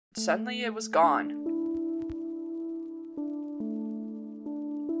suddenly it was gone.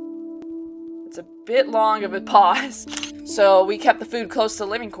 It's a bit long of a pause. So we kept the food close to the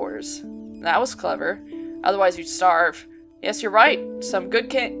living quarters. That was clever. Otherwise you'd starve. Yes, you're right. Some good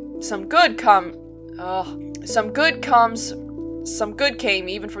came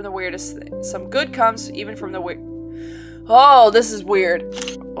even from the weirdest thing. Some good comes even from the weird. Oh, this is weird.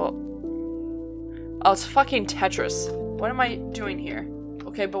 Oh, it's fucking Tetris. What am I doing here?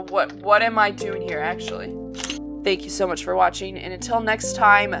 Okay, but what am I doing here, actually? Thank you so much for watching, and until next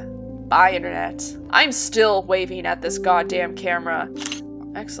time, bye, Internet. I'm still waving at this goddamn camera.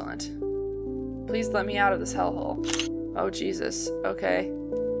 Excellent. Please let me out of this hellhole. Oh, Jesus. Okay.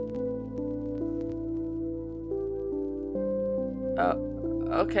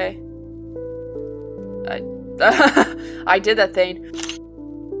 Okay. I did that thing.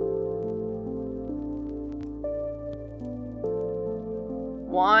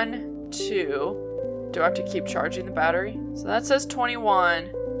 One, two. Do I have to keep charging the battery? So that says 21.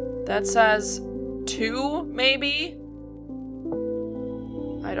 That says 2, maybe?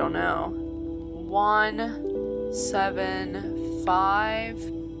 I don't know. 1, 7, 5.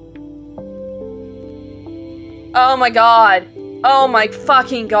 Oh my god. Oh my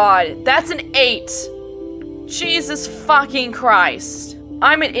fucking god. That's an 8. Jesus fucking Christ.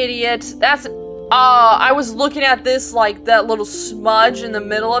 I'm an idiot. That's an... I was looking at this like that little smudge in the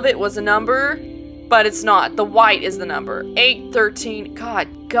middle of it was a number, but it's not. The white is the number. 8, 13.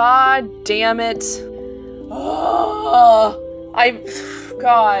 God damn it.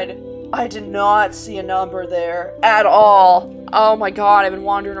 God, I did not see a number there at all. Oh my god, I've been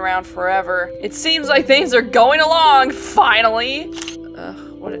wandering around forever. It seems like things are going along, finally.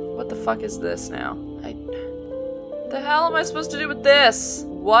 What the fuck is this now? The hell am I supposed to do with this?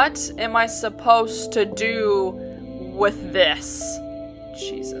 What am I supposed to do with this?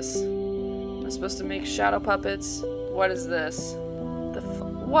 Jesus. Am I supposed to make shadow puppets? What is this?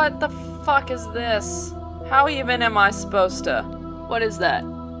 What the fuck is this? How even am I supposed to? What is that?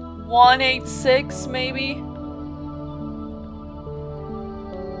 186, maybe?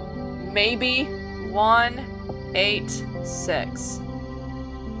 Maybe 186.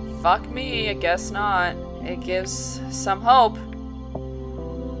 Fuck me, I guess not. It gives some hope.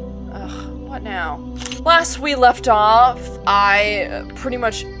 Ugh, what now? Last we left off, I pretty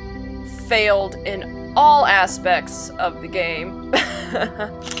much failed in all aspects of the game.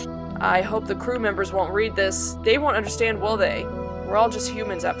 I hope the crew members won't read this. They won't understand, will they? We're all just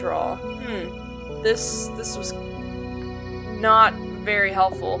humans after all. This was not very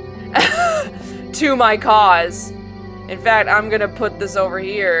helpful to my cause. In fact, I'm gonna put this over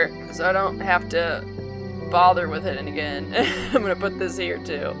here so I don't have to bother with it again. I'm gonna put this here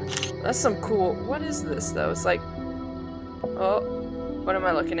too. That's some cool... What is this though? It's like... Oh, what am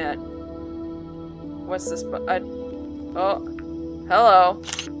I looking at? What's this? Oh, hello.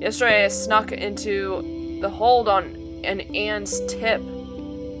 Yesterday I snuck into the hold on an Anne's tip.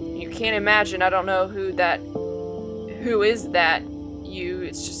 You can't imagine. I don't know who is that.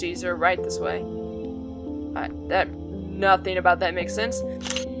 It's just easier right this way. Nothing about that makes sense.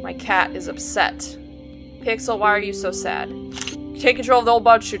 My cat is upset. Pixel, why are you so sad? Take control of the old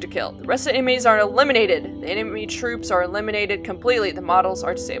bot, shoot to kill. The rest of the enemies are eliminated. The enemy troops are eliminated completely. The models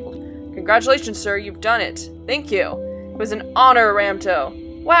are disabled. Congratulations, sir. You've done it. Thank you. It was an honor, Ramto.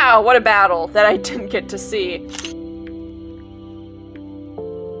 Wow, what a battle that I didn't get to see.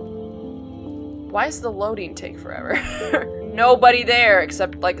 Why does the loading take forever? Nobody there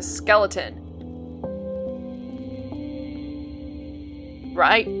except like a skeleton.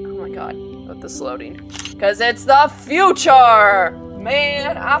 Right? Oh my god. With this loading. Because it's the future!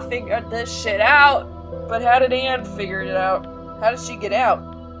 Man, I figured this shit out. But how did Anne figure it out? How did she get out?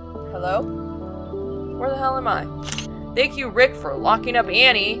 Hello? Where the hell am I? Thank you, Rick, for locking up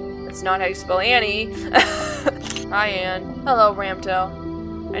Annie. That's not how you spell Annie. Hi, Anne. Hello, Ramto.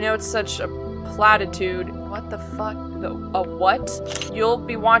 I know it's such a platitude. What the fuck? A what? You'll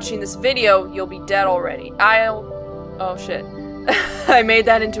be watching this video, you'll be dead already. Oh shit. I made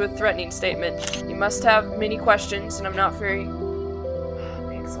that into a threatening statement. You must have many questions, and I'm not very...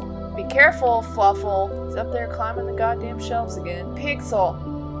 Pixel. Be careful, Fluffle. He's up there climbing the goddamn shelves again. Pixel.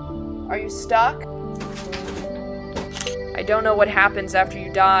 Are you stuck? I don't know what happens after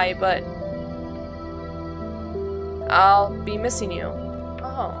you die, but... I'll be missing you.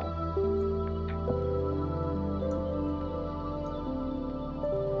 Oh.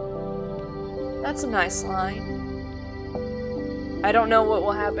 That's a nice line. I don't know what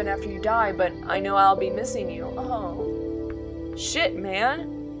will happen after you die, but I know I'll be missing you. Oh. Shit, man.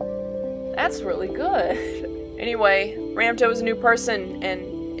 That's really good. Anyway, Ramto is a new person,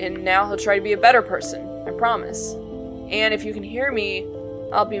 and And now he'll try to be a better person. I promise. And if you can hear me,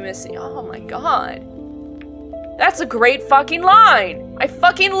 I'll be missing. Oh my god. That's a great fucking line! I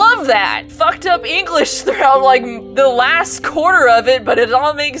fucking love that! Fucked up English throughout, like, the last quarter of it, but it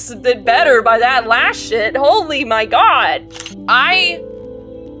all makes it better by that last shit. Holy my god! I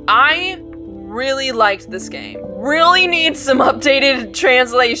really liked this game. Really need some updated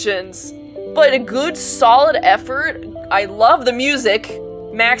translations. But a good, solid effort. I love the music.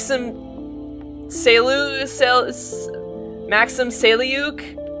 Maxim Saliuk.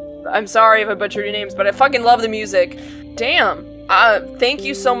 I'm sorry if I butchered your names, but I fucking love the music. Damn. Thank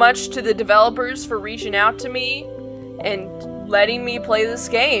you so much to the developers for reaching out to me and letting me play this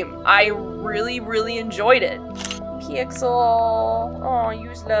game. I really, really enjoyed it. Pixel, oh,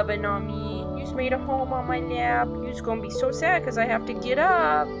 you's loving on me. You's made a home on my lap. You's gonna be so sad because I have to get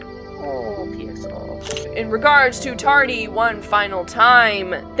up. Oh, Pixel. In regards to Tardy, one final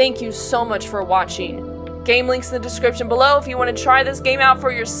time, thank you so much for watching. Game links in the description below if you want to try this game out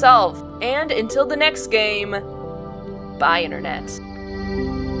for yourself. And until the next game, bye, Internet.